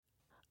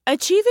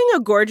Achieving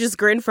a gorgeous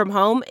grin from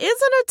home isn't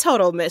a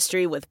total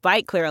mystery with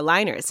Bite Clear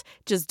aligners.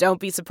 Just don't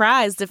be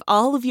surprised if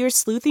all of your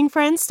sleuthing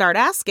friends start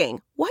asking,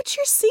 "What's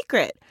your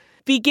secret?"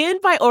 Begin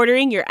by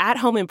ordering your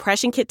at-home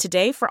impression kit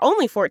today for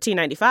only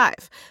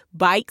 $14.95.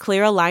 Bite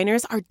Clear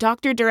aligners are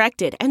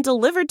doctor-directed and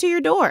delivered to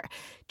your door.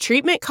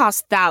 Treatment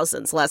costs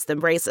thousands less than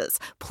braces.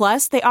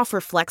 Plus, they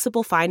offer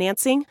flexible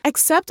financing,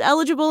 accept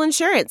eligible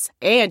insurance,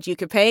 and you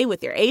can pay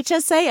with your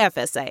HSA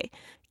FSA.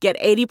 Get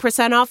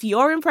 80% off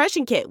your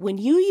impression kit when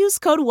you use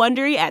code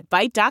WONDERY at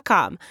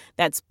Byte.com.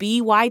 That's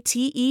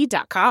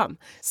BYTE.com.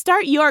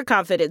 Start your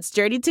confidence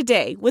journey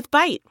today with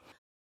Byte.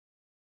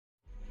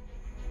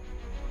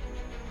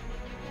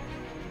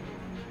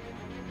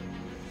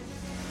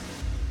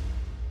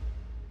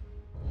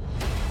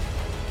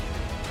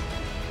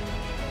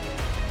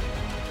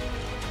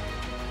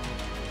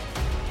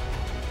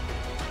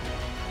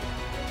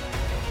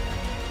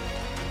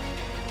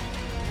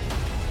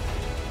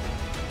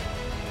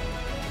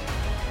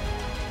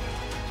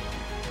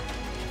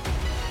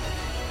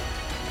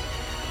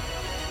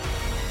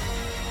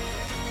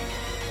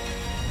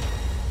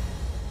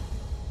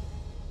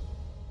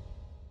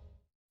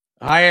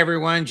 Hi,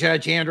 everyone.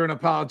 Judge Andrew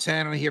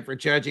Napolitano here for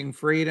Judging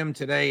Freedom.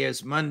 Today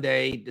is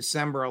Monday,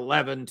 December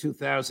 11,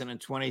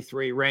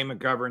 2023. Ray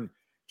McGovern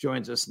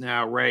joins us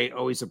now. Ray,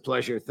 always a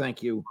pleasure.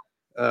 Thank you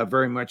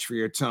very much for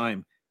your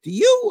time. Do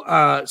you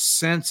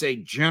sense a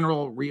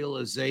general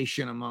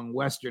realization among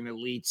Western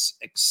elites,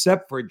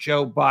 except for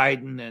Joe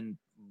Biden and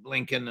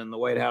Blinken and the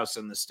White House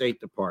and the State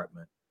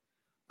Department,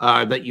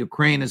 that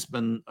Ukraine has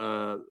been,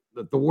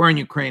 that the war in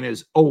Ukraine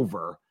is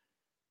over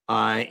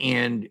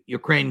and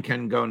Ukraine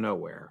can go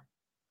nowhere?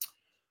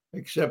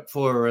 Except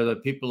for the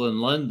people in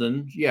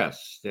London,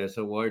 yes, there's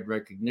a wide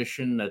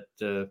recognition that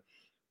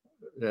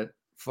that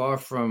far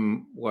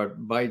from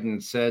what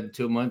Biden said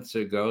 2 months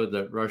ago,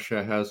 that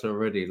Russia has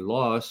already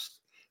lost,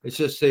 it's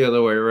just the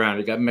other way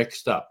around. It got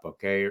mixed up,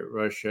 okay?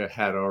 Russia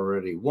had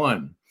already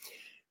won.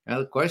 Now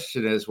the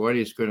question is what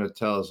he's going to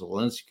tell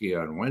Zelensky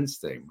on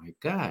Wednesday. My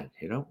God,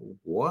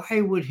 why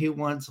would he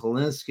want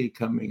Zelensky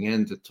coming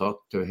in to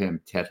talk to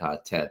him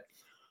tete-a-tete?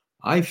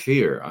 I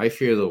fear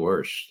the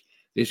worst.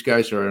 These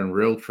guys are in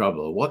real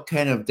trouble. What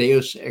kind of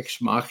deus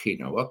ex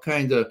machina, what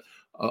kind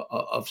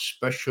of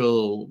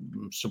special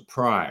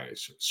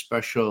surprise,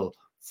 special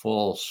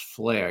false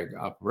flag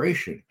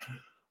operation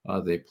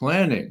are they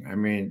planning? I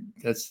mean,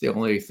 that's the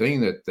only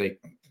thing that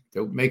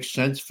makes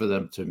sense for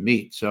them to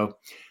meet. So,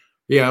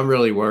 yeah, I'm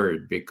really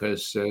worried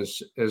because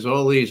as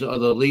all these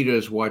other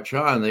leaders watch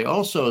on, they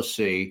also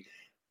see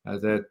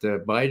that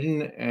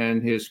Biden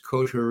and his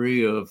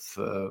coterie of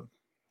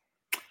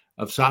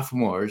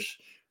sophomores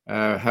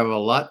have a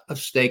lot of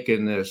stake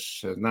in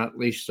this, not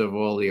least of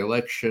all the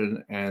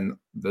election and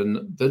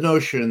the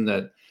notion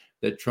that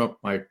Trump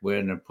might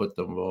win and put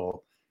them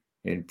all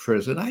in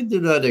prison. I do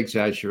not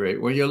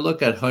exaggerate. When you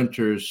look at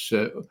Hunter's,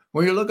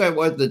 when you look at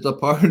what the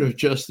Department of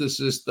Justice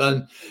has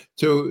done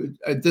to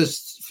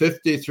this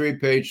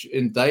 53-page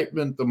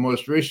indictment, the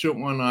most recent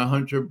one on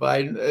Hunter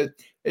Biden,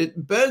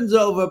 it bends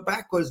over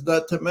backwards,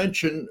 not to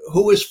mention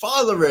who his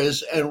father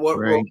is and what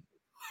role.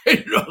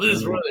 This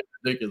is really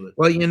ridiculous.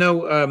 Well,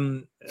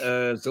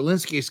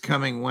 Zelensky is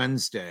coming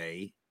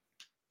Wednesday.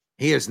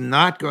 He is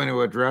not going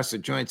to address a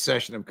joint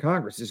session of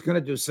Congress. He's going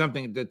to do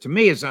something that to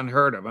me is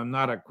unheard of. I'm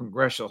not a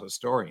congressional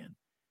historian.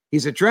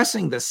 He's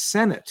addressing the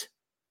Senate.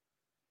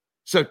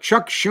 So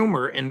Chuck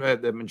Schumer,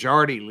 the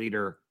majority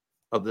leader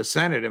of the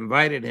Senate,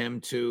 invited him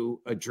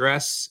to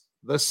address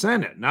the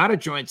Senate, not a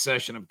joint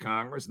session of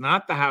Congress,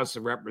 not the House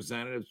of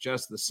Representatives,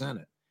 just the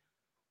Senate.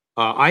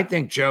 I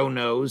think Joe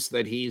knows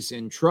that he's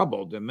in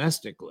trouble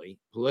domestically,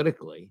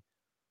 politically.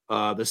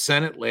 The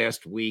Senate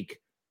last week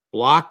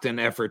blocked an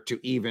effort to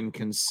even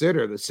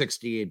consider the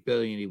 $68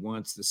 billion he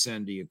wants to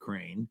send to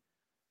Ukraine.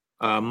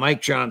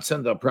 Mike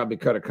Johnson, they'll probably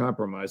cut a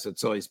compromise.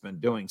 That's all he's been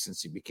doing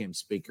since he became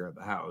Speaker of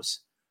the House.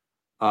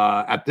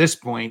 At this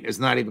point, is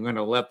not even going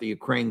to let the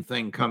Ukraine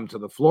thing come to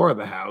the floor of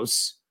the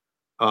House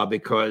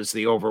because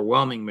the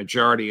overwhelming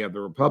majority of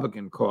the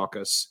Republican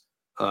caucus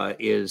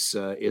is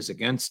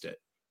against it.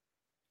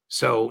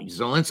 So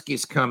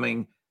Zelensky's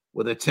coming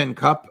with a tin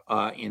cup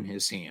in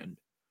his hand.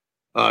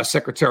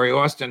 Secretary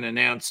Austin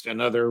announced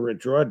another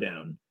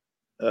drawdown.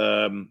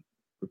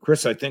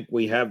 Chris, I think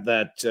we have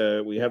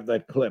that. We have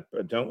that clip,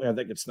 don't we? I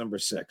think it's number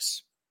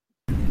 6.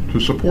 To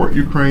support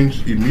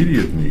Ukraine's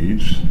immediate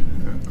needs,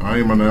 I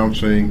am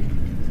announcing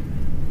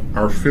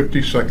our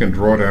 52nd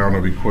drawdown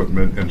of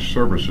equipment and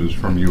services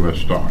from U.S.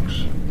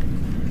 stocks.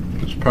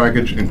 This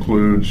package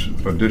includes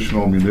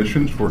additional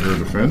munitions for air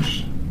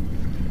defense,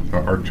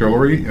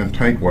 artillery and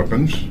tank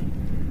weapons,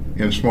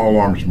 and small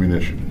arms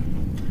munition.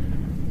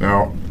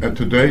 Now, at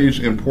today's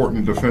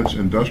important Defense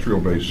Industrial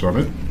Base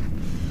Summit,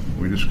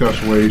 we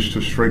discuss ways to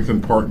strengthen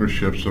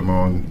partnerships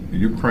among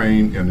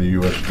Ukraine and the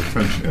U.S.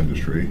 defense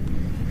industry.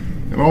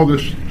 And all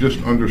this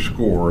just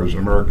underscores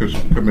America's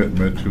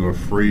commitment to a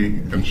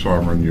free and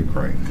sovereign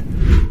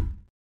Ukraine.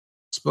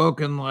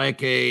 Spoken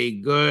like a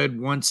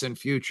good once and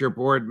future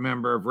board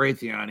member of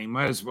Raytheon. He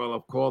might as well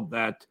have called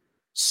that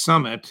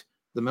summit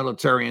the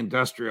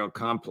military-industrial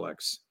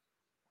complex.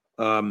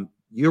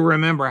 You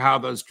remember how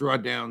those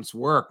drawdowns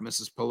work.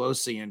 Mrs.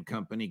 Pelosi and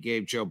company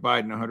gave Joe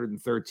Biden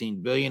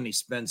 $113 billion. He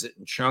spends it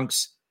in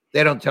chunks.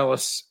 They don't tell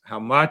us how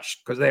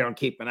much because they don't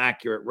keep an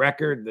accurate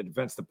record. The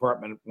Defense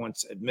Department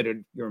once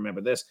admitted, you remember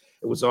this,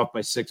 it was off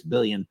by $6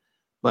 billion.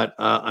 But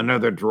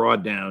another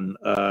drawdown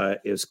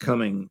is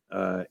coming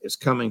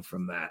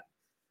from that.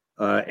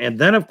 And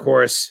then, of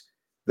course,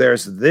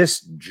 there's this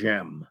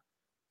gem,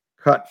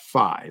 Cut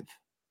 5.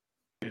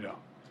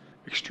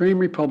 Extreme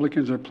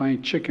Republicans are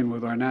playing chicken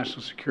with our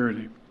national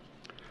security,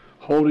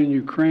 holding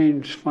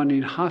Ukraine's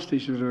funding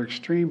hostage to their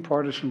extreme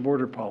partisan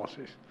border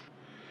policies.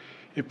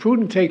 If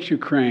Putin takes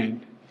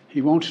Ukraine,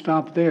 he won't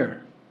stop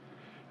there.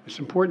 It's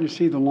important to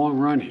see the long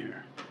run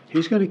here.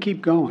 He's going to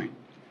keep going.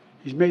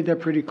 He's made that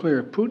pretty clear.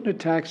 If Putin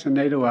attacks a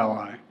NATO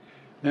ally,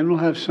 then we'll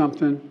have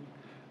something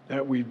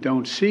that we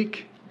don't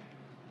seek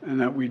and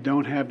that we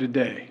don't have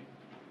today.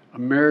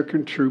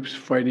 American troops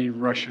fighting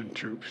Russian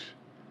troops.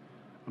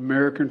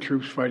 American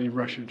troops fighting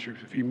Russian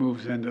troops if he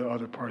moves into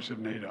other parts of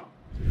NATO.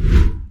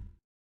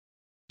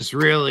 It's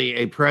really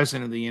a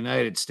president of the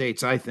United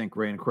States, I think,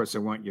 Ray, and of course I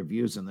want your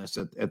views on this,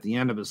 at the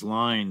end of his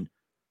line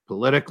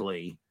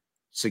politically,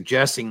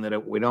 suggesting that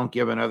if we don't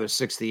give another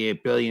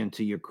 $68 billion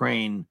to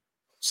Ukraine,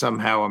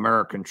 somehow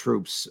American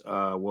troops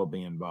will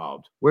be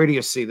involved. Where do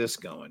you see this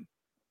going?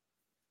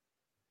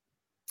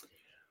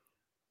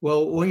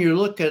 Well, when you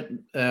look at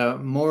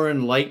more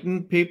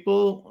enlightened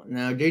people,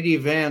 now J.D.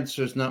 Vance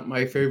is not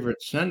my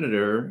favorite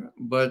senator,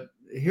 but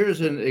here's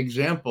an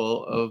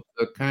example of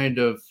the kind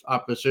of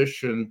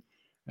opposition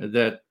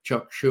that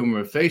Chuck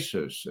Schumer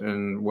faces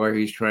and why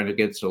he's trying to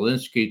get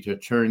Zelensky to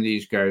turn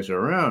these guys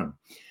around.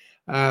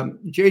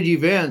 J.D.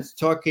 Vance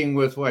talking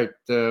with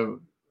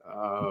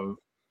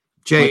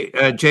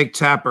Jake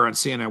Tapper on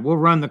CNN. We'll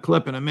run the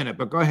clip in a minute,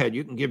 but go ahead.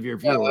 You can give your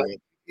view.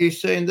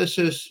 He's saying this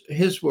is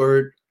his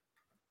word,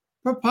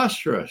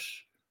 preposterous.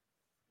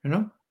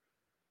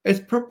 It's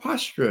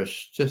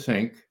preposterous to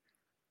think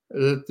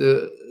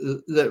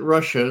that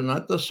Russia,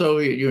 not the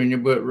Soviet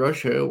Union, but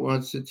Russia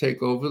wants to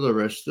take over the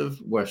rest of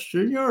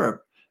Western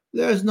Europe.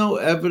 There's no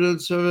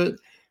evidence of it.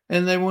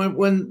 And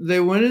when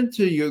they went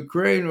into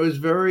Ukraine, it was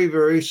very,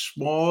 very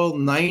small,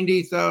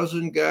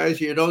 90,000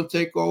 guys. You don't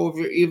take over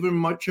even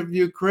much of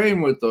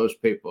Ukraine with those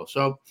people.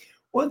 So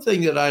one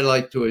thing that I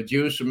like to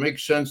adduce, it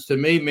makes sense to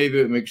me, maybe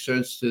it makes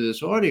sense to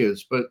this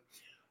audience, but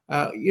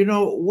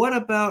what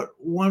about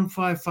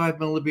 155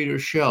 millimeter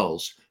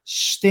shells?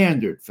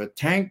 Standard for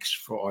tanks,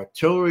 for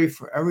artillery,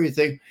 for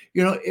everything.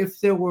 If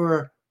there were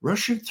a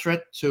Russian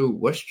threat to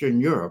Western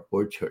Europe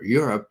or to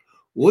Europe,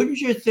 wouldn't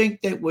you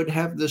think they would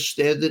have the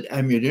standard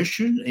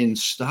ammunition in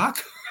stock?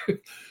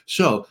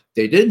 So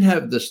they didn't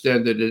have the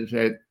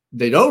standard.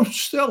 They don't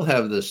still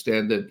have the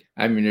standard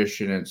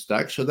ammunition in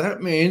stock. So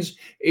that means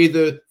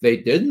either they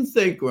didn't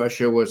think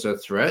Russia was a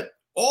threat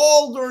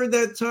all during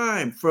that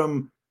time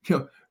from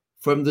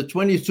the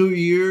 22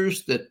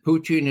 years that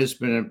Putin has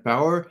been in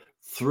power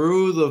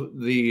through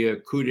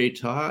the coup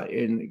d'etat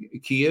in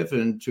Kiev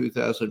in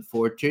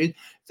 2014,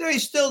 they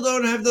still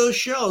don't have those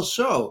shells.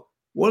 So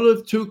one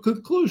of two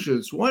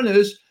conclusions. One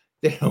is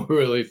they don't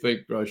really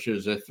think Russia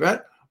is a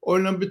threat, or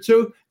number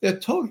two, they're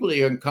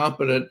totally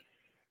incompetent,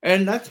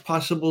 and that's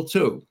possible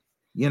too.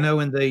 In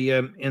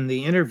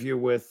the interview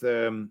with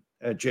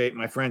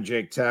my friend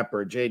Jake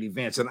Tapper, J.D.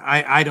 Vance, and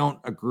I don't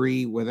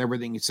agree with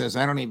everything he says.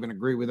 I don't even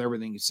agree with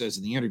everything he says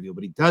in the interview,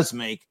 but he does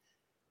make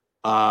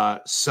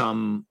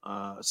some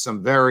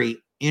very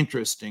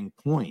interesting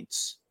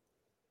points.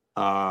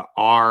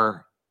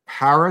 Are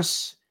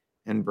Paris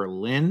and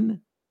Berlin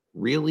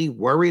really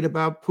worried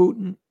about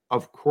Putin?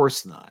 Of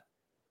course not.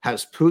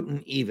 Has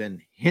Putin even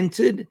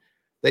hinted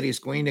that he's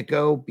going to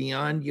go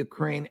beyond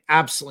Ukraine?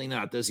 Absolutely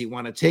not. Does he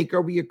want to take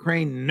over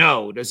Ukraine?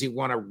 No. Does he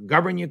want to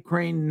govern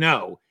Ukraine?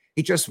 No.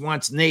 He just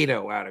wants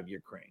NATO out of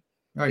Ukraine.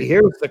 Right.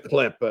 Here's the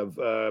clip of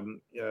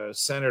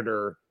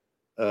Senator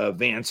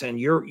Vance, and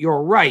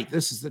you're right.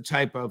 This is the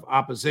type of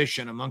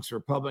opposition amongst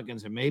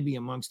Republicans and maybe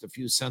amongst a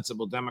few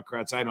sensible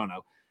Democrats, I don't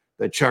know,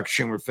 that Chuck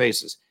Schumer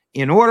faces.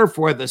 In order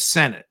for the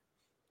Senate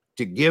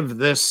to give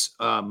this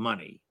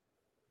money,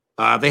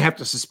 they have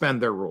to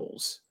suspend their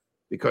rules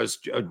because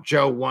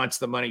Joe wants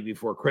the money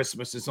before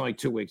Christmas. It's only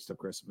 2 weeks to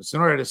Christmas.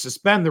 In order to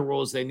suspend the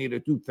rules, they need a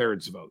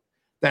 2/3 vote.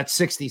 That's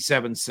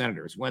 67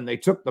 senators. When they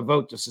took the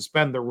vote to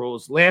suspend the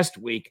rules last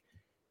week,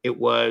 it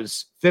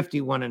was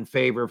 51 in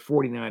favor,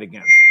 49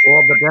 against.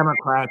 All the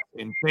Democrats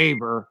in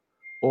favor,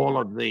 all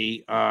of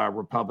the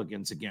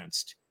Republicans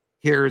against.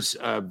 Here's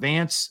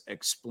Vance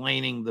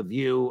explaining the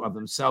view of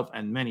himself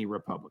and many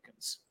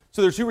Republicans.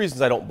 So there are two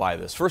reasons I don't buy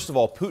this. First of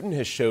all, Putin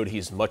has showed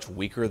he's much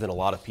weaker than a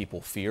lot of people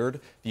feared.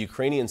 The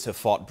Ukrainians have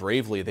fought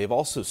bravely. They've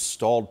also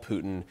stalled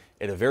Putin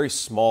at a very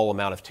small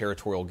amount of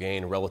territorial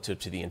gain relative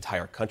to the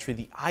entire country.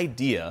 The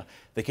idea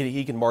that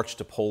he can march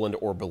to Poland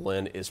or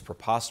Berlin is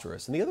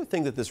preposterous. And the other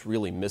thing that this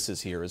really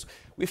misses here is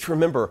we have to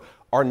remember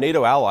our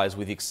NATO allies,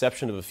 with the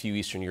exception of a few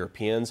Eastern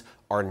Europeans,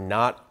 are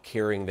not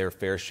carrying their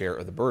fair share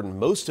of the burden.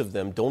 Most of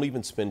them don't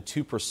even spend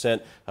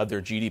 2% of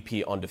their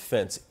GDP on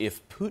defense.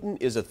 If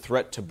Putin is a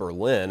threat to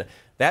Berlin,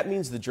 that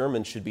means the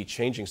Germans should be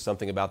changing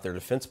something about their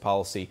defense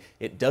policy.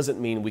 It doesn't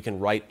mean we can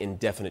write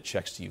indefinite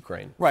checks to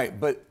Ukraine. Right,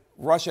 but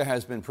Russia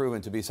has been proven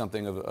to be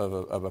something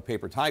of a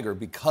paper tiger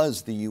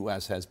because the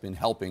U.S. has been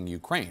helping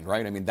Ukraine,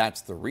 right? I mean,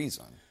 that's the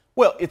reason.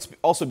 Well, it's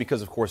also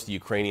because, of course, the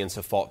Ukrainians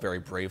have fought very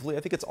bravely. I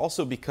think it's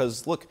also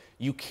because, look,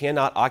 you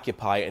cannot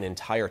occupy an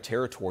entire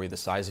territory the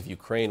size of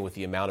Ukraine with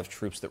the amount of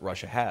troops that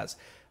Russia has.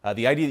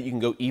 The idea that you can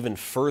go even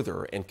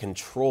further and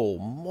control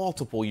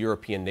multiple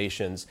European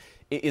nations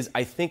is,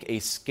 I think, a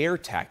scare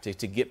tactic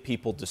to get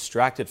people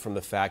distracted from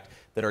the fact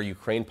that our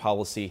Ukraine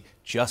policy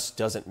just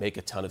doesn't make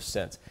a ton of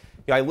sense.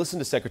 I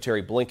listened to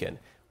Secretary Blinken.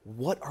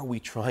 What are we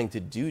trying to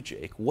do,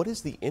 Jake? What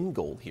is the end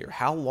goal here?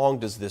 How long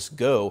does this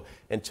go?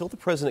 Until the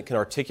president can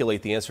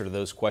articulate the answer to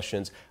those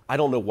questions, I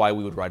don't know why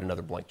we would write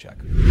another blank check.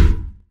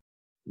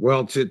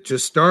 Well, to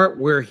start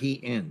where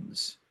he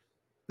ends,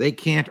 they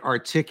can't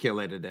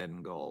articulate an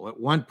end goal. At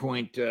one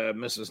point,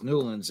 Mrs.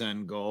 Newland's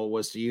end goal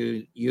was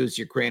to use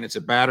Ukraine as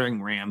a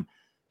battering ram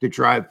to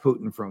drive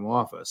Putin from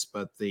office.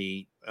 But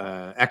the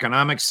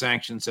economic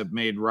sanctions have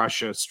made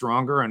Russia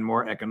stronger and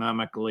more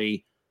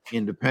economically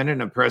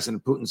independent, and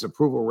President Putin's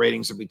approval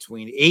ratings are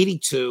between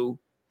 82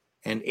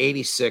 and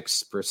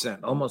 86%,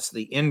 almost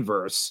the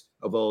inverse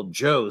of old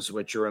Joe's,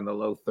 which are in the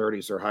low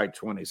 30s or high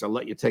 20s. I'll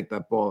let you take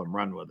that ball and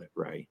run with it,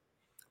 Ray.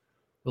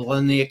 Well,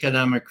 on the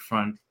economic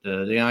front,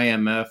 the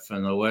IMF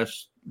and the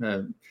West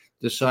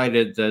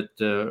decided that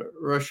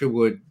Russia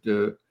would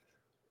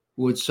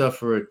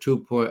suffer a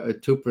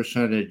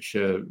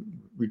 2%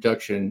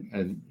 reduction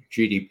in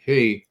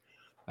GDP.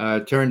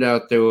 Turned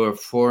out they were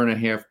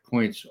 4.5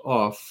 points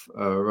off.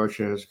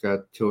 Russia has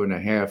got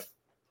 2.5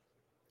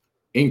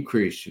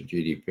 increase in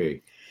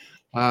GDP.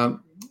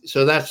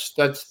 So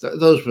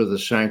those were the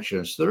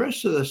sanctions. The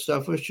rest of the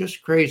stuff was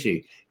just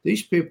crazy.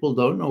 These people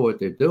don't know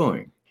what they're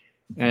doing.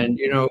 And,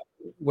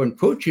 when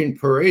Putin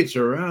parades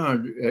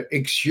around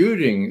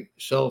exuding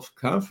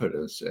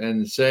self-confidence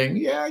and saying,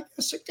 yeah, I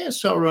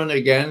guess I'll run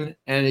again.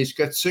 And he's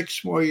got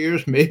 6 more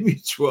years, maybe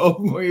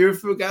 12 more years,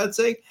 for God's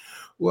sake.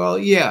 Well,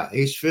 yeah,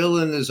 he's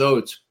filling his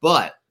oats,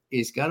 but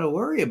he's got to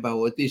worry about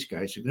what these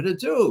guys are going to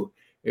do.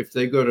 If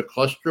they go to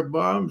cluster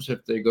bombs,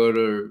 if they go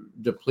to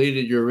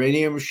depleted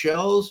uranium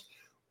shells,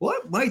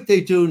 what might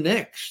they do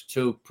next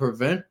to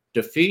prevent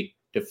defeat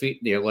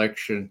the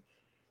election,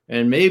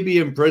 and maybe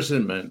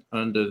imprisonment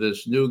under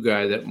this new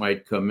guy that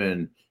might come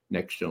in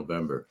next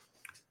November?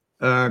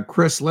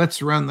 Chris,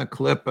 let's run the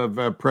clip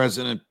of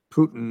President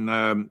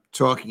Putin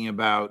talking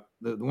about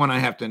the one I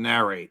have to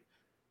narrate,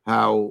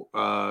 how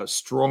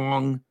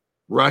strong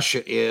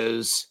Russia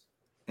is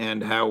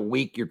and how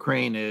weak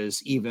Ukraine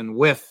is, even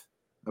with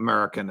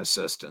American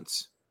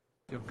assistance.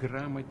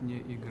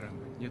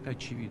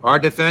 Our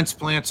defense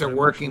plants are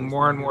working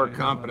more and more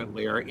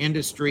competently. Our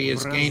industry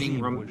is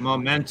gaining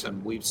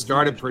momentum. We've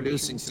started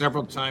producing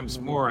several times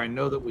more. I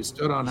know that we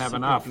still don't have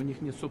enough.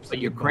 But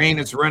Ukraine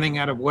is running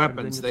out of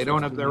weapons. They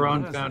don't have their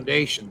own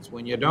foundations.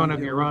 When you don't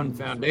have your own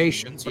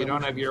foundations, you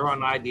don't have your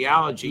own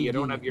ideology, you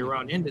don't have your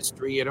own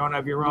industry, you don't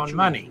have your own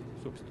money.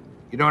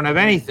 You don't have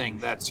anything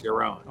that's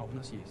your own.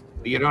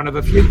 You don't have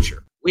a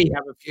future. We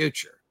have a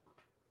future.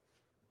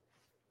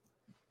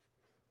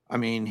 I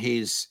mean,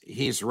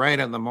 he's right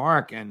on the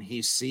mark, and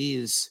he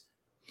sees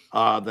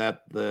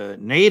that the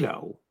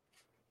NATO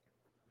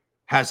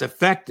has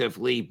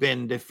effectively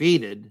been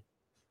defeated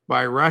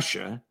by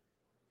Russia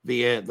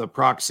via the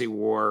proxy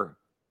war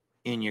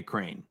in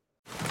Ukraine.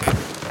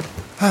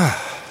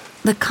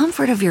 The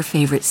comfort of your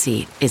favorite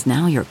seat is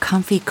now your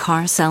comfy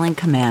car selling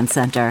command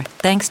center,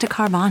 thanks to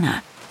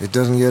Carvana. It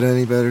doesn't get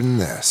any better than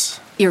this.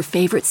 Your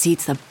favorite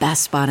seat's the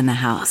best spot in the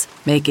house.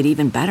 Make it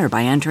even better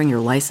by entering your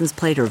license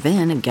plate or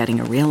VIN and getting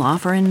a real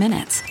offer in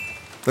minutes.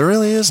 There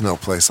really is no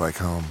place like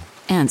home.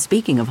 And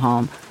speaking of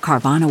home,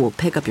 Carvana will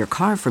pick up your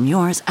car from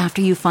yours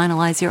after you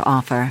finalize your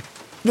offer.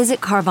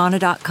 Visit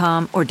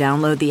Carvana.com or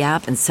download the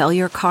app and sell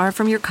your car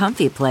from your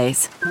comfy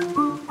place.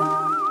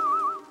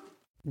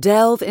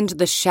 Delve into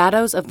the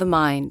shadows of the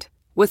mind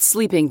with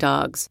Sleeping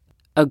Dogs,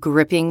 a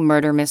gripping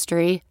murder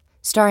mystery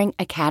starring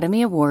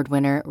Academy Award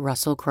winner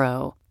Russell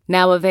Crowe.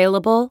 Now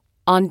available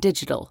on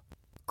digital.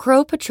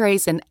 Crowe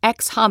portrays an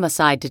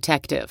ex-homicide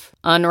detective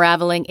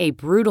unraveling a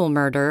brutal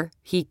murder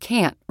he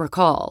can't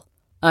recall.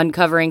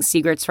 Uncovering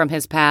secrets from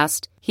his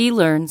past, he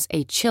learns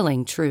a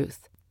chilling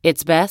truth.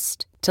 It's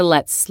best to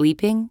let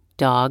sleeping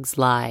dogs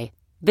lie.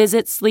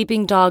 Visit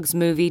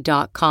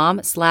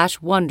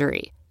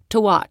sleepingdogsmovie.com/Wondery to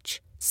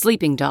watch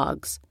Sleeping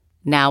Dogs,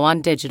 now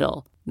on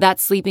digital.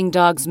 That's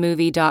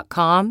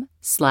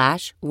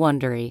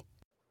sleepingdogsmovie.com/Wondery.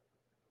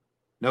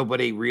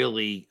 Nobody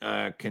really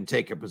can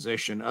take a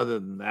position other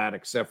than that,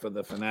 except for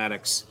the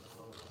fanatics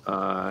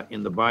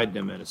in the Biden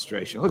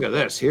administration. Look at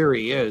this. Here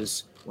he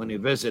is when he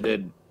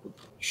visited,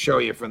 show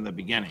you from the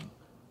beginning.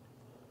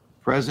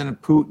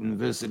 President Putin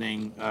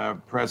visiting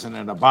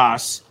President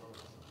Abbas,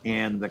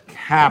 and the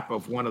cap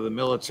of one of the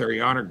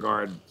military honor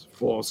guards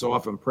falls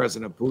off and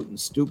President Putin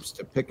stoops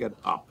to pick it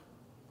up.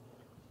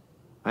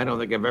 I don't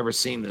think I've ever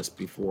seen this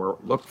before.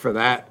 Look for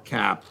that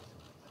cap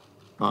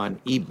on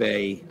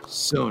eBay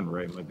soon,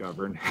 Ray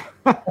McGovern.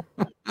 All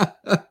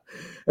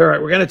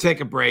right, we're going to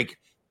take a break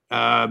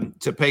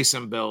to pay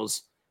some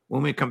bills.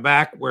 When we come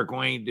back, we're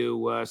going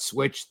to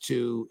switch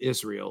to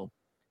Israel,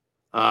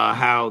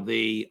 how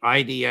the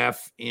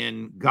IDF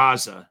in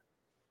Gaza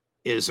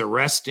is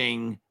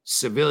arresting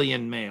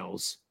civilian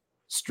males,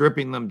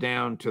 stripping them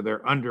down to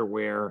their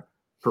underwear,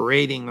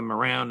 parading them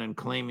around and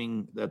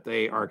claiming that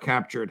they are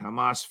captured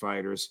Hamas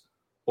fighters,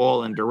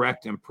 all in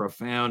direct and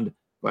profound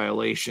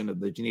violation of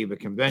the Geneva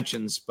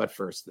Conventions. But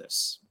first,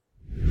 this.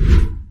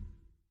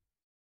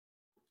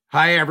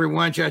 Hi,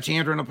 everyone. Judge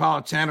Andrew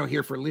Napolitano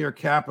here for Lear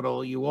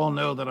Capital. You all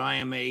know that I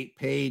am a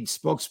paid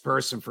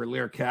spokesperson for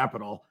Lear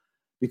Capital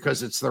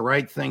because it's the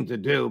right thing to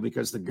do,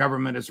 because the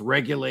government is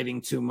regulating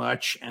too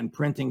much and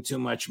printing too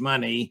much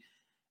money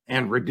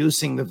and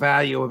reducing the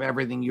value of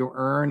everything you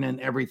earn and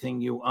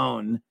everything you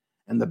own.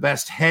 And the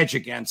best hedge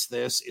against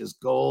this is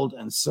gold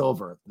and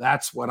silver.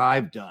 That's what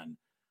I've done.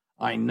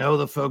 I know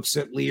the folks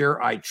at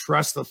Lear. I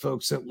trust the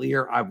folks at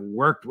Lear. I've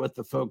worked with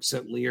the folks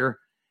at Lear,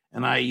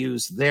 and I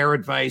use their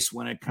advice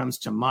when it comes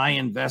to my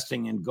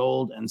investing in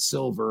gold and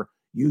silver.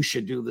 You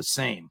should do the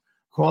same.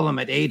 Call them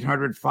at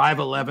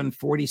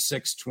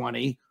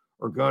 800-511-4620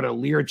 or go to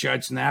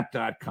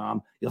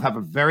LearJudgeSnap.com. You'll have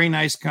a very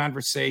nice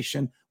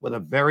conversation with a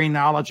very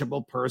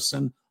knowledgeable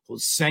person who'll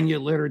send you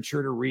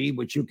literature to read,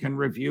 which you can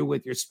review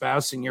with your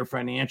spouse and your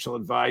financial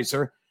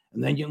advisor,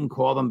 and then you can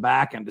call them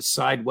back and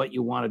decide what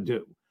you want to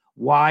do.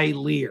 Why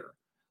Lear?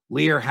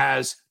 Lear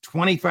has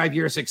 25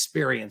 years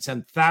experience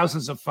and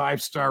thousands of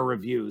five-star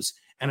reviews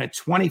and a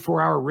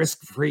 24-hour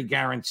risk-free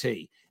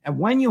guarantee. And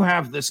when you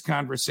have this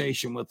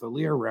conversation with the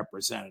Lear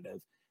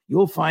representative,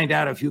 you'll find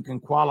out if you can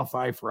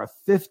qualify for a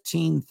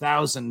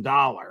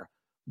 $15,000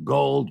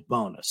 gold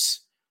bonus.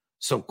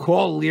 So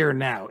call Lear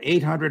now,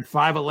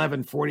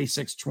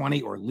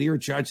 800-511-4620 or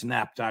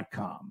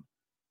LearJudgeSnap.com.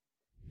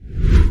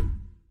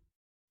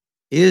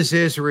 Is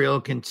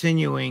Israel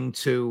continuing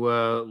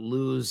to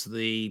lose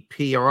the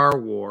PR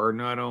war,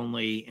 not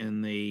only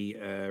in the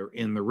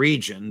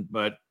region,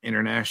 but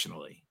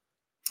internationally?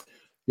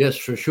 Yes,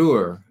 for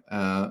sure.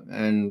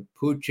 And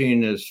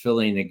Putin is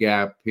filling the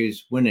gap.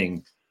 He's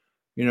winning.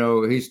 You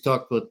know, he's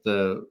talked with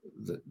the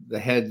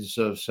heads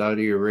of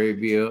Saudi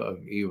Arabia, of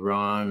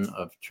Iran,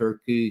 of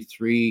Turkey,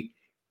 three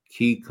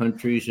key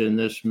countries in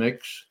this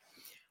mix.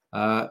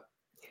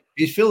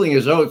 He's filling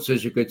his oats,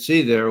 as you could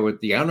see there, with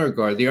the honor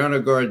guard. The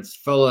honor guard's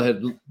fellow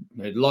had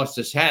lost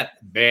his hat.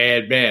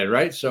 Bad,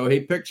 right? So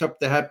he picks up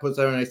the hat, puts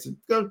it on, and I said,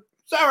 "Go,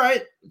 it's all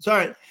right. It's all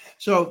right."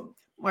 So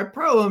my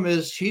problem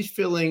is he's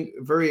feeling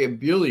very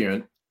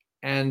ebullient,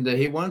 and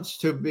he wants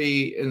to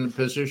be in the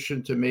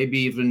position to maybe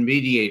even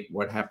mediate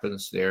what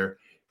happens there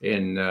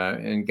in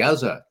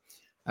Gaza.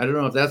 I don't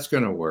know if that's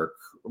going to work,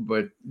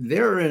 but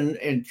they're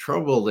in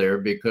trouble there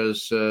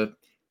because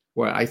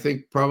well, I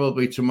think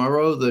probably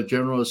tomorrow the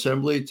General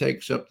Assembly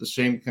takes up the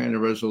same kind of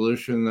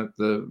resolution that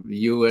the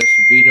U.S.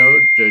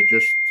 vetoed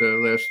just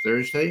last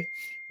Thursday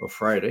or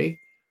Friday.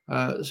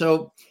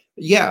 So,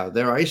 yeah,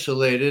 they're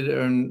isolated.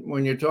 And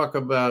when you talk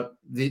about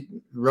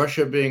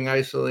Russia being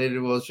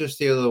isolated, well, it's just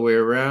the other way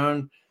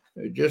around.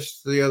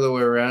 Just the other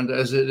way around,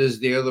 as it is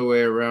the other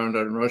way around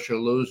on Russia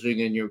losing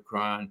in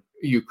Ukraine.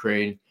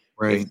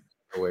 Right. The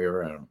other way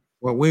around.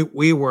 Well,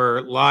 we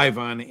were live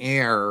on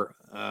air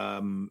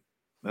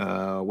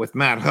with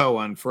Matt Ho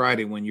on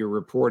Friday when you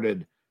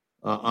reported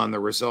on the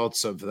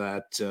results of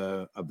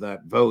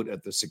that vote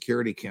at the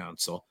Security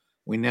Council.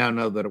 We now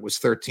know that it was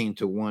 13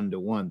 to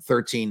 1,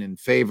 13 in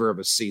favor of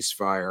a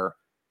ceasefire,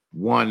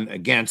 1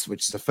 against,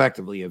 which is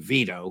effectively a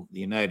veto, the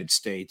United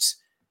States,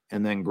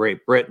 and then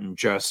Great Britain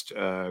just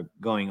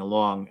going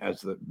along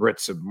as the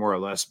Brits have more or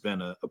less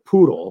been a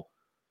poodle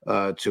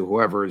to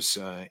whoever's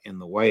in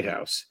the White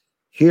House.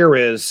 Here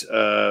is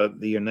the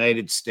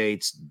United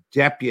States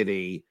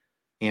Deputy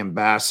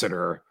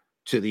Ambassador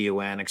to the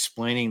UN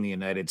explaining the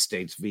United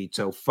States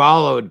veto,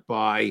 followed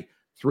by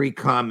 3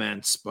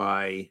 comments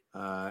by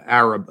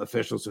Arab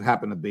officials who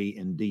happened to be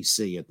in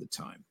D.C. at the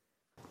time.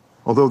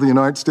 Although the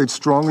United States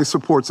strongly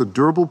supports a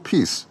durable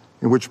peace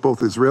in which both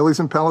Israelis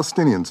and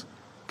Palestinians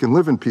can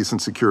live in peace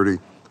and security,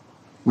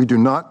 we do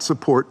not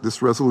support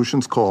this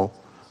resolution's call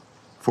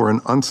for an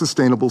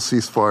unsustainable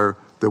ceasefire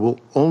that will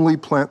only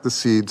plant the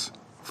seeds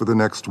for the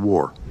next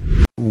war.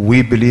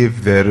 We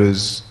believe there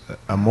is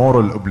a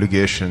moral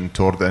obligation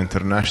toward the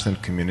international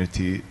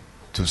community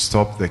to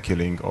stop the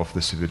killing of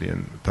the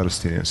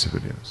Palestinian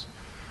civilians.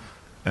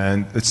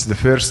 And it's the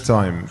first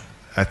time,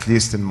 at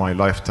least in my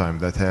lifetime,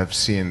 that I have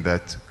seen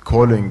that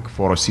calling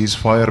for a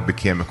ceasefire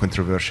became a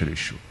controversial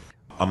issue.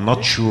 I'm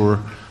not sure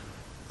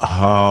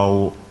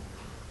how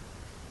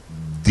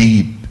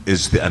deep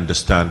is the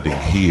understanding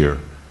here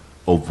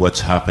of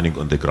what's happening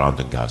on the ground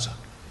in Gaza.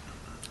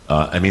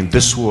 I mean,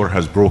 this war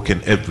has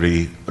broken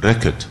every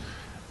record.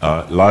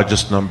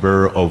 Largest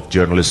number of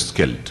journalists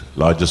killed,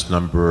 largest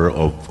number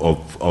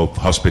of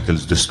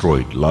hospitals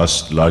destroyed,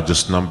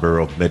 largest number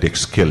of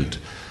medics killed,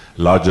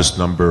 largest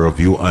number of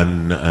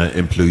UN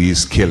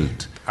employees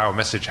killed. Our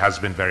message has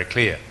been very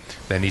clear.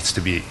 There needs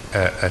to be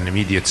an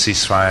immediate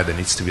ceasefire, there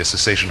needs to be a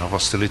cessation of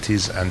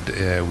hostilities,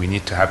 and we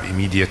need to have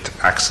immediate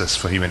access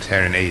for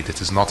humanitarian aid.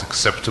 It is not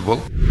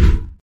acceptable.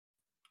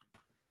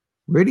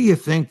 Where do you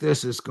think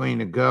this is going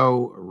to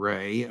go,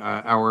 Ray?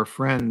 Our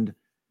friend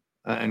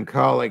and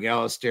colleague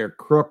Alistair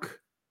Crook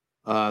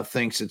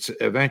thinks it's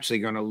eventually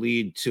going to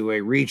lead to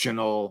a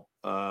regional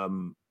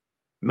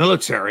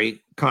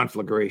military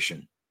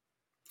conflagration.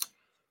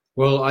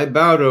 Well, I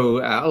bow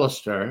to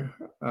Alistair,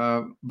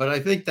 but I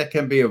think that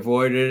can be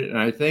avoided. And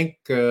I think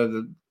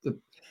the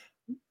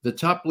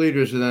top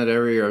leaders in that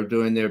area are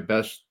doing their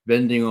best,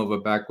 bending over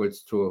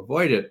backwards to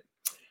avoid it.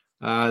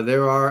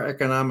 There are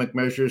economic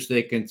measures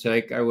they can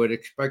take. I would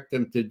expect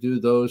them to do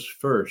those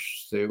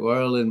first. The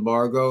oil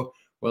embargo,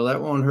 well,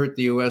 that won't hurt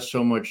the U.S.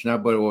 so much now,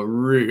 but it will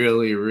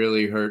really,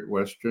 really hurt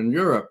Western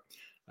Europe.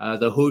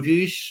 The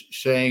Houthis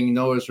saying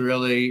no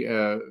Israeli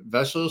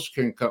vessels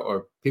can come,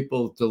 or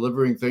people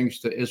delivering things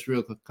to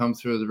Israel could come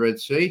through the Red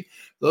Sea.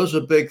 Those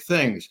are big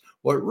things.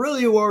 What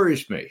really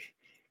worries me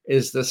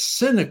is the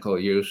cynical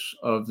use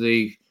of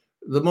the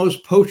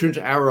most potent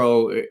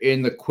arrow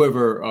in the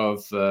quiver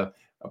of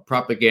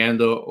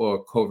propaganda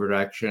or covert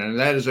action, and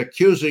that is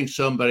accusing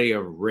somebody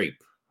of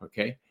rape.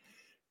 Okay.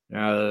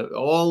 Now,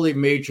 all the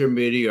major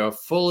media are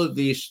full of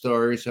these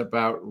stories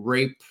about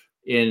rape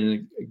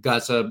in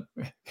Gaza,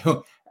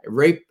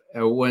 rape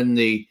when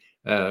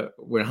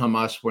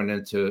Hamas went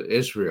into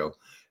Israel.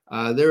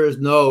 There is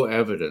no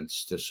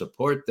evidence to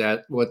support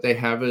that. What they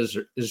have is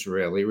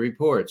Israeli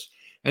reports.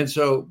 And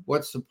so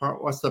what's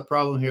the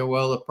problem here?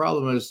 Well, the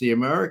problem is the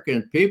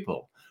American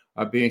people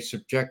are being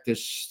subjected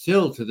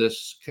still to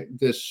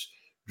this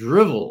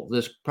drivel,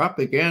 this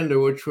propaganda,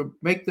 which would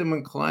make them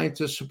inclined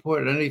to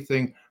support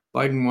anything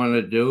Biden want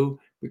to do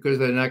because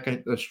they're not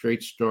getting the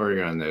straight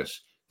story on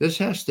this. This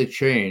has to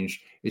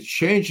change. It's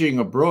changing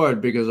abroad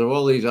because of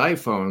all these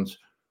iPhones.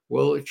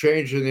 Will it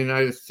change in the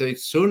United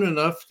States soon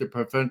enough to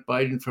prevent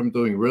Biden from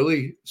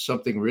doing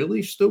something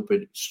really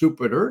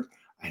stupider?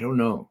 I don't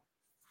know.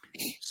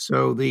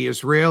 So the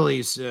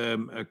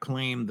Israelis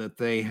claim that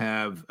they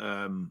have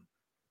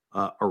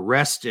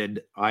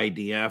arrested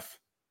they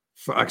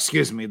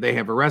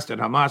have arrested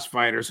Hamas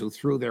fighters who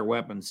threw their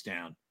weapons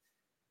down.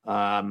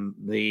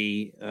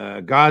 The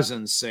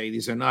Gazans say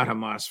these are not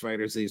Hamas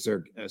fighters. These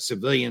are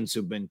civilians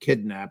who've been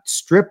kidnapped,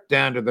 stripped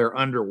down to their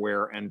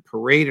underwear, and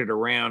paraded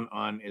around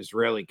on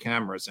Israeli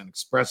cameras, an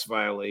express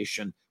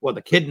violation. Well,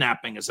 the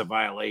kidnapping is a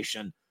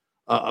violation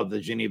of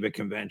the Geneva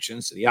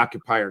Conventions. The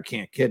occupier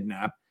can't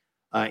kidnap,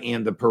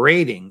 and the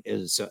parading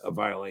is a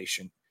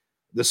violation.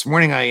 This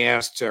morning,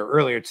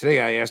 earlier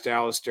today, I asked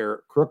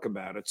Alistair Crook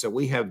about it. So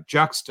we have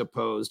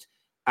juxtaposed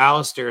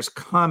Alistair's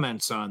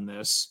comments on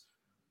this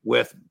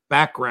with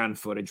background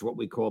footage, what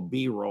we call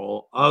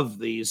B-roll, of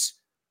these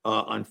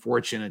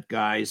unfortunate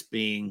guys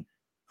being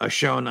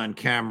shown on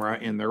camera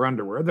in their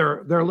underwear.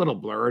 They're a little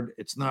blurred.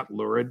 It's not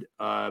lurid.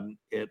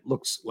 It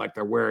looks like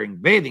they're wearing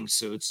bathing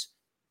suits,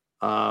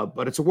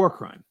 but it's a war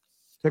crime.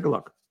 Take a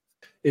look.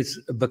 It's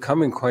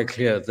becoming quite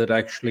clear that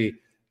actually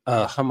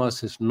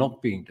Hamas is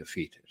not being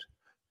defeated.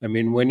 I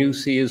mean, when you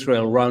see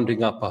Israel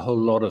rounding up a whole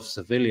lot of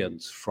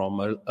civilians from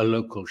a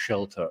local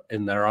shelter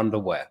in their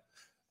underwear,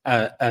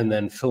 and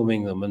then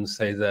filming them and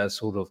say they're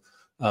sort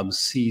of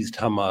seized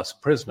Hamas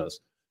prisoners,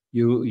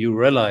 you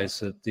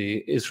realize that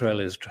Israel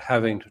is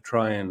having to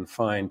try and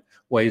find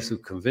ways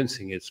of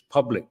convincing its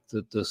public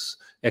that this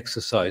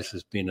exercise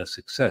has been a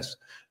success.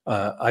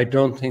 I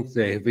don't think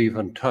they have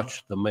even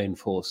touched the main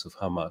force of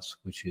Hamas,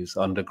 which is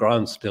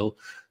underground still.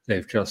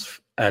 They've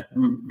just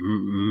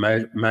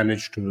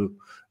managed to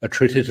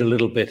treat it a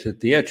little bit at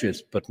the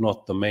edges, but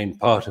not the main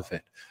part of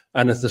it.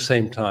 And at the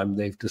same time,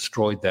 they've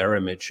destroyed their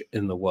image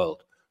in the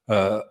world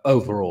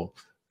overall,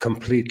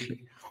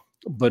 completely.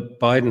 But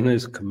Biden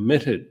is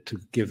committed to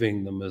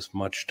giving them as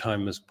much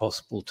time as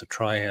possible to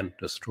try and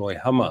destroy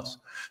Hamas.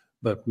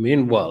 But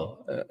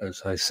meanwhile,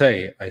 as I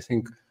say, I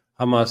think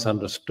Hamas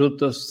understood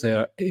this. They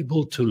are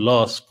able to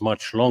last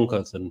much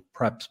longer than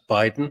perhaps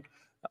Biden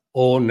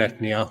or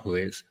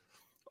Netanyahu is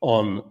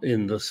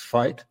in this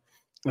fight.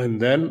 And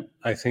then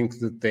I think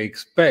that they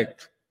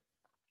expect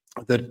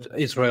that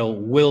Israel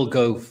will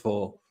go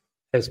for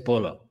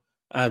Hezbollah.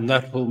 And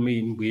that will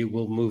mean we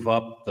will move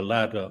up the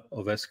ladder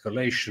of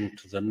escalation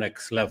to the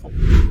next level.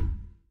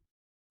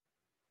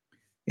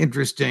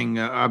 Interesting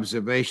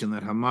observation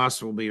that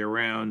Hamas will be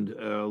around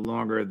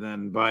longer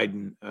than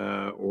Biden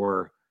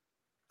or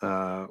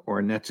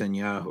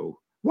Netanyahu.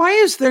 Why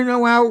is there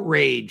no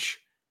outrage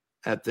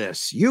at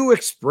this? You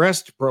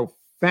expressed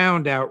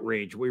profound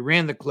outrage. We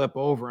ran the clip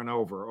over and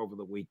over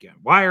the weekend.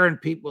 Why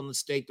aren't people in the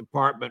State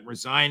Department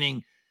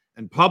resigning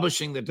and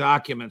publishing the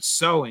documents,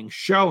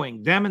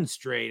 showing,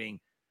 demonstrating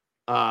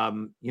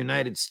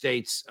United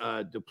States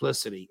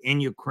duplicity in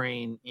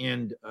Ukraine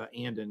and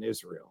in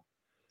Israel.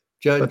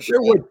 Judge, but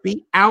there would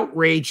be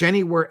outrage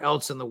anywhere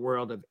else in the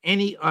world of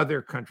any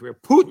other country.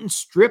 If Putin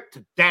stripped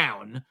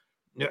down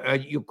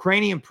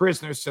Ukrainian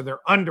prisoners to their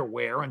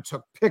underwear and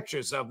took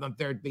pictures of them,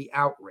 there'd be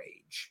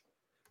outrage.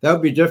 That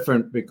would be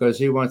different because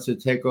he wants to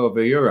take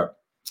over Europe.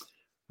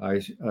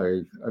 I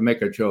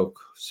make a joke,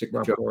 sick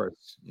joke.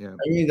 Course. Yeah.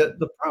 I mean,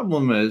 the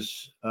problem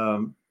is,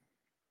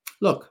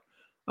 look,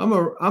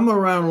 I'm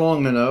around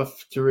long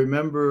enough to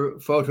remember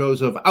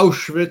photos of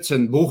Auschwitz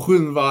and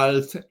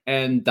Buchenwald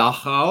and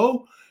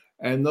Dachau,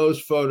 and those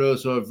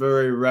photos are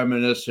very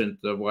reminiscent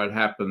of what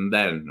happened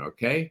then,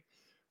 okay?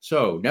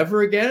 So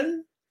never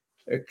again,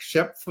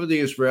 except for the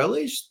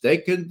Israelis. They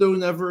can do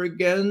never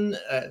again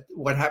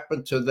what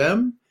happened to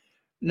them.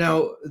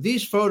 Now,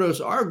 these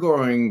photos are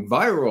going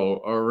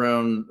viral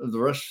around the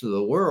rest of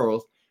the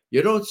world.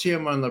 You don't see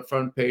them on the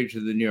front page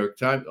of the New York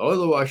Times or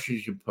the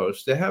Washington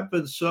Post. There have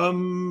been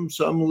some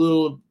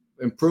little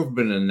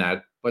improvement in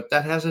that, but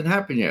that hasn't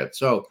happened yet.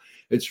 So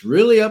it's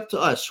really up to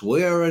us.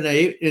 We are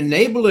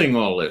enabling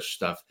all this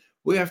stuff.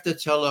 We have to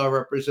tell our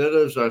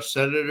representatives, our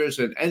senators,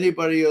 and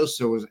anybody else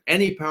who has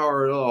any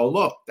power at all,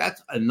 look,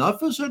 that's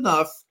enough is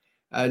enough.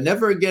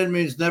 Never again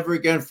means never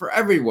again for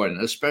everyone,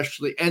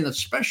 especially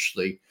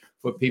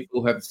for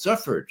people who have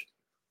suffered.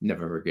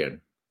 Never again.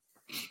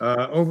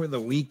 Over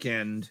the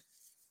weekend,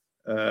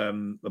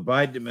 the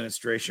Biden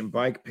administration,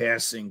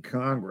 bypassing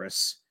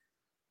Congress,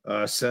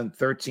 sent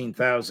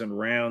 13,000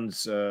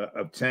 rounds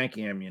of tank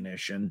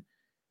ammunition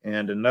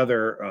and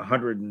another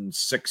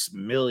 106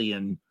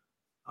 million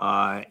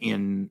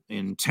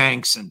in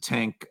tanks and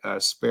tank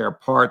spare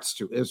parts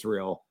to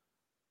Israel,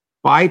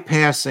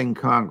 bypassing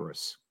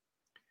Congress,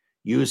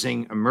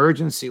 using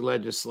emergency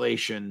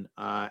legislation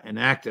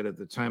enacted at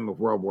the time of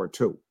World War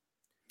II.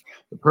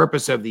 The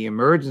purpose of the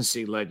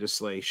emergency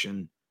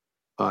legislation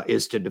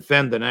is to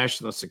defend the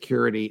national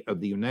security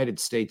of the United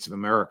States of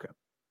America.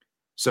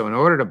 So in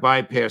order to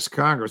bypass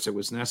Congress, it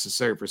was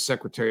necessary for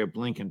Secretary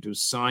Blinken to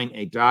sign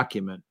a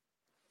document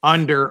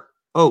under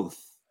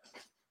oath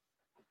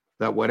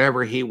that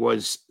whatever he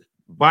was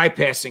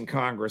bypassing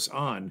Congress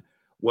on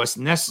was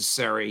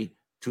necessary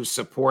to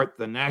support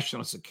the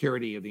national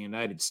security of the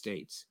United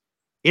States.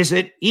 Is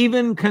it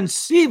even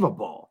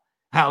conceivable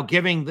how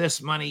giving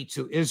this money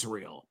to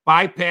Israel,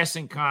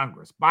 bypassing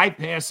Congress,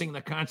 bypassing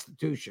the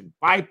Constitution,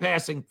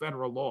 bypassing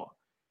federal law,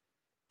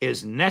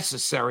 is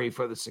necessary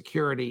for the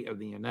security of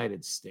the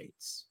United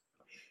States?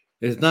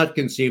 It's not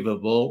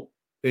conceivable.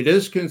 It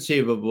is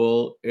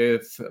conceivable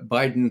if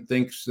Biden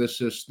thinks this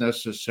is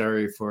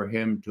necessary for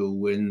him to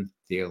win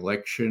the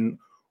election,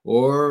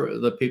 or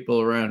the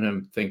people around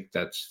him think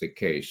that's the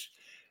case.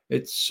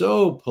 It's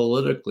so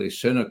politically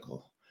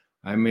cynical.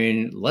 I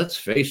mean, let's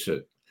face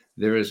it,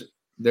 there is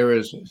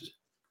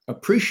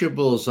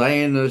appreciable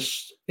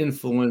Zionist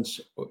influence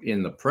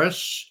in the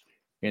press,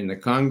 in the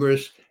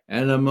Congress,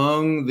 and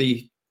among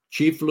the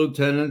chief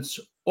lieutenants,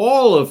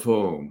 all of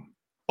whom,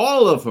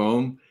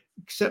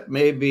 except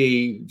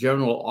maybe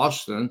General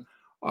Austin,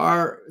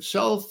 are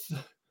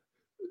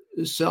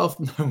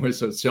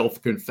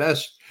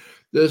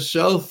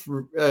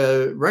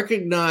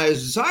self-recognized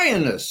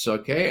Zionists,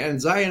 okay?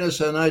 And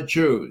Zionists are not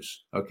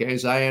Jews, okay?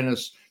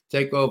 Zionists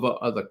take over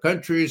other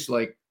countries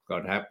like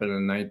what happened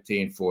in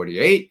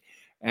 1948,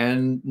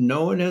 and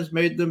no one has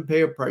made them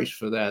pay a price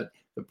for that.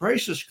 The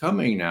price is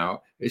coming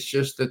now. It's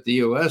just that the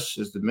U.S.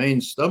 is the main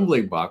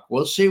stumbling block.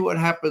 We'll see what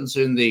happens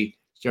in the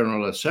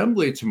General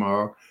Assembly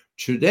tomorrow.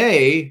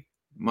 Today,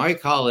 my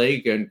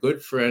colleague and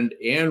good friend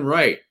Ann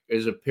Wright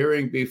is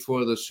appearing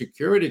before the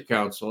Security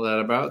Council at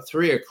about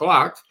 3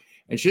 o'clock,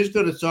 and she's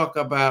going to talk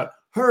about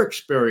her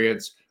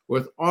experience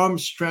with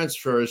arms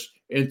transfers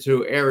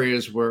into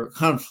areas where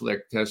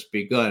conflict has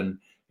begun.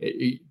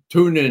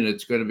 Tune in.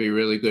 It's going to be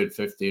really good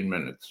 15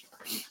 minutes.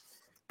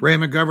 Ray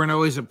McGovern,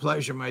 always a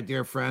pleasure, my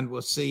dear friend.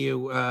 We'll see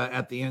you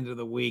at the end of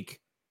the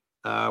week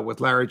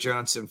with Larry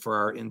Johnson for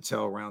our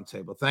Intel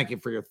Roundtable. Thank you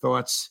for your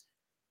thoughts,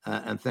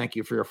 and thank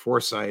you for your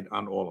foresight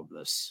on all of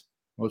this.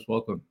 Most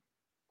welcome.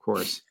 Of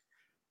course.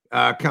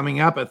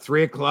 Coming up at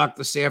 3 o'clock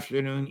this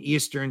afternoon,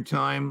 Eastern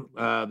Time,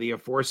 the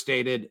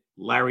aforestated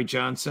Larry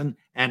Johnson,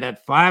 and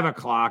at 5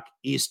 o'clock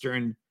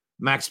Eastern,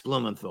 Max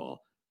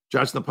Blumenthal.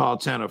 Judge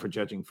Napolitano for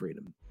Judging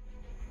Freedom.